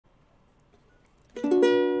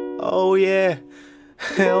Oh yeah.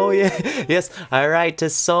 Oh yeah. Yes, I write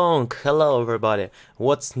a song. Hello everybody.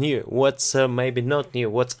 What's new? What's maybe not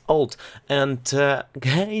new? What's old? And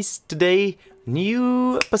guys, today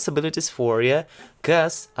new possibilities for you,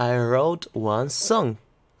 cause I wrote one song.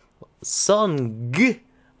 Song.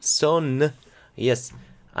 Yes,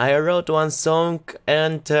 I wrote one song,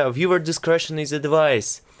 and viewer discretion is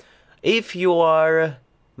advised. If you are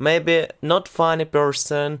maybe not funny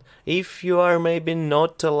person, if you are maybe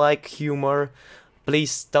not like humor, please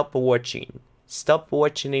stop watching. Stop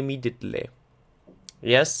watching immediately.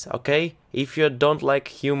 Yes, okay? If you don't like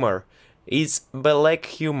humor, it's black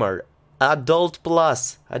humor. Adult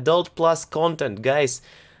plus content, guys.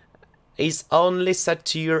 It's only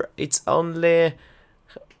satire, it's only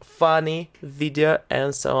funny video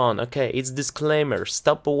and so on. Okay, it's disclaimer.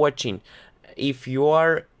 Stop watching. If you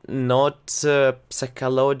are not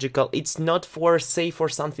psychological, it's not for say for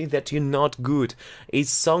something that you're not good. It's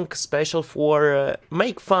song special for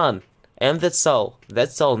make fun, and that's all.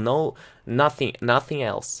 That's all. No, nothing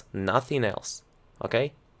else. Nothing else.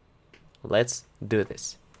 Okay, let's do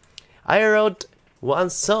this. I wrote one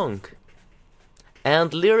song,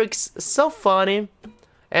 and lyrics so funny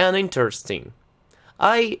and interesting.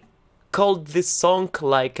 I called this song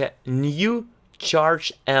like a new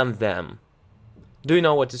church anthem. Do you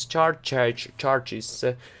know what is church? Church is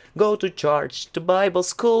go to church, to Bible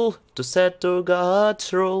school, to set to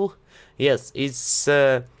God's rule. Yes, it's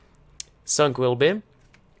song will be,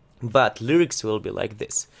 but lyrics will be like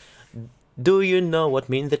this. Do you know what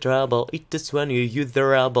means the trouble? It is when you use the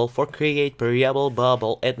rubble for create variable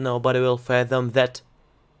bubble, and nobody will fathom that.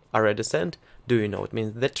 Already said. Do you know what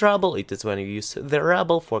means the trouble? It is when you use the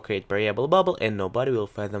rubble for create variable bubble, and nobody will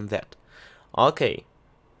fathom that. Okay.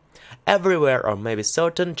 Everywhere, or maybe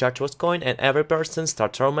certain, church was going, and every person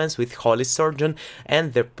starts romance with holy surgeon,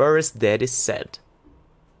 and the purest daddy said.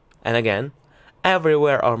 And again.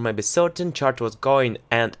 Everywhere, or maybe certain, church was going,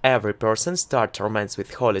 and every person starts romance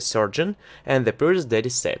with holy surgeon, and the purest daddy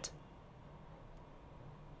said.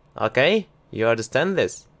 Okay, you understand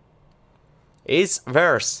this? It's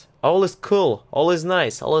verse. All is cool, all is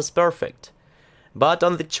nice, all is perfect. But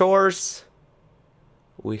on the chores,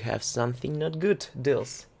 we have something not good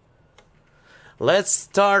deals. Let's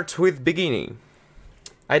start with beginning.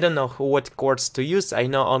 I don't know what chords to use, I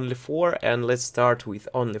know only 4, and let's start with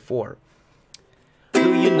only 4.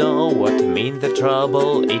 Do you know what mean the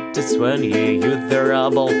trouble? It is when you use the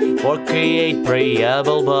rubble for create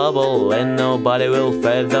variable bubble, and nobody will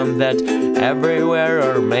fathom that. Everywhere,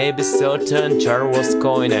 or maybe certain, church was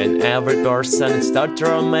going, and every person start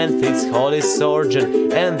romance with holy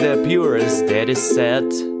surgeon, and the purest daddy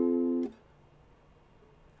said.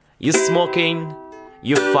 You smoking,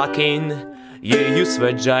 you fucking, you use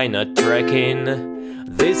vagina tracking.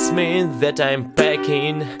 This means that I'm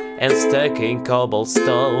packing and stacking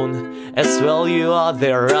cobblestone. As well you are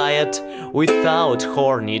the riot without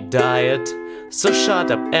horny diet. So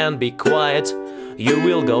shut up and be quiet, you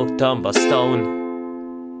will go tombstone.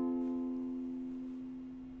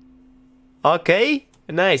 Okay,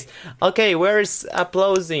 nice. Okay, where is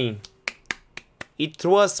applauding? It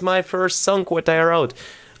was my first song what I wrote.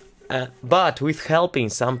 But with helping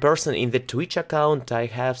some person in the Twitch account, I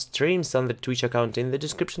have streams on the Twitch account. In the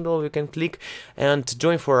description below you can click and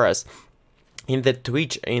join for us in the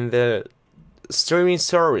Twitch, in the streaming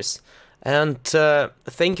service. And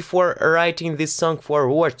thank you for writing this song for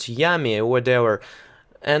what, Yummy, whatever.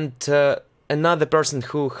 And another person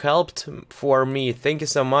who helped for me, thank you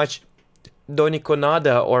so much, Donny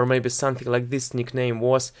Conada, or maybe something like this nickname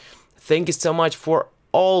was. Thank you so much for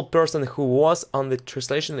all person who was on the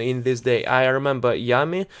translation in this day. I remember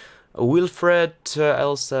Yami, Wilfred,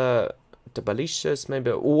 Elsa, Tabalicious,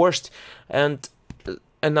 maybe Worst, and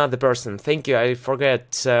another person. Thank you, I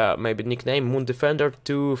forget maybe nickname, Moon Defender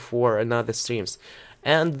 2 for another streams.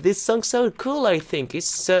 And this song so cool, I think.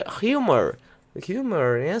 It's humor.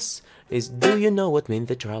 Humor, yes. Is do you know what means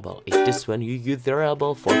the trouble? It is when you use the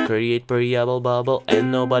rubble for create variable bubble,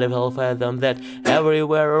 and nobody will fathom that.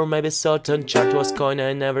 Everywhere, or maybe certain, church was going,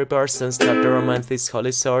 and every person started romance with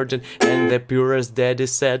holy surgeon, and the purest daddy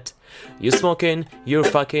said. You smoking, you're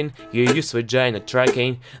fucking, you use vagina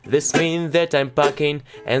tracking. This means that I'm packing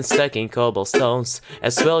and stacking cobblestones.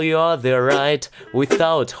 As well you are the right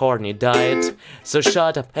without horny diet. So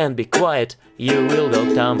shut up and be quiet, you will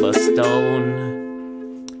go tombstone.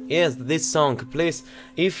 Yes, this song, please.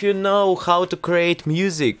 If you know how to create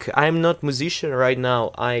music, I'm not musician right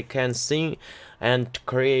now. I can sing and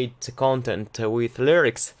create content with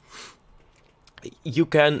lyrics. You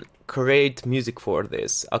can create music for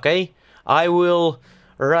this, okay? I will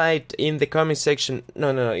write in the comment section,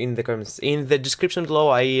 no, in the comments, in the description below,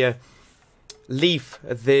 I leave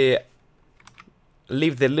the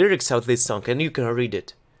lyrics of this song and you can read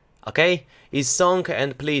it. Okay? It's song,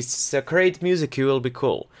 and please create music, you will be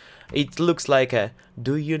cool. It looks like a,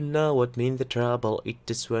 do you know what mean the trouble? It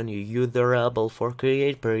is when you use the rubble for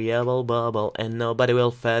create permeable bubble, and nobody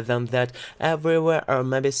will fathom that. Everywhere or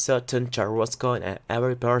maybe certain char was going, and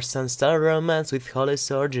every person start romance with holy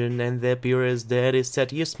surgeon, and the purest that is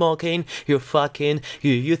said you smoking, you fucking,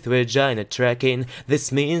 you use vagina tracking.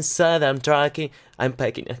 This means that I'm packing,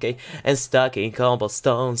 okay, and stacking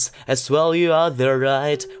cobblestones. As well you are the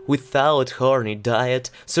right, without horny diet.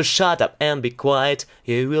 So shut up and be quiet,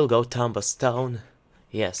 you will go tombstone.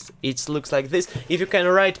 Yes, it looks like this. If you can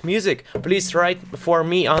write music, please write for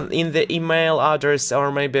me in the email address,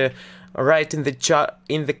 or maybe write in the chat,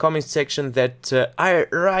 in the comment section that I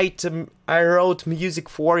wrote music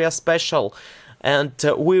for you special, and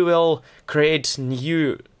we will create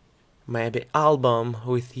new maybe album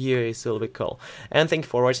with you. It will be cool. And thank you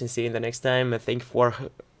for watching. See you in the next time. And thank you for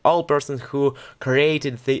all persons who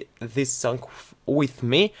created this song with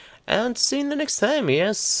me. And see you in the next time.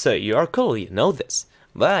 Yes, you are cool. You know this.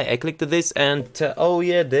 Bye. I clicked this and oh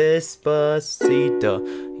yeah, Despacito.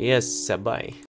 Yes, bye.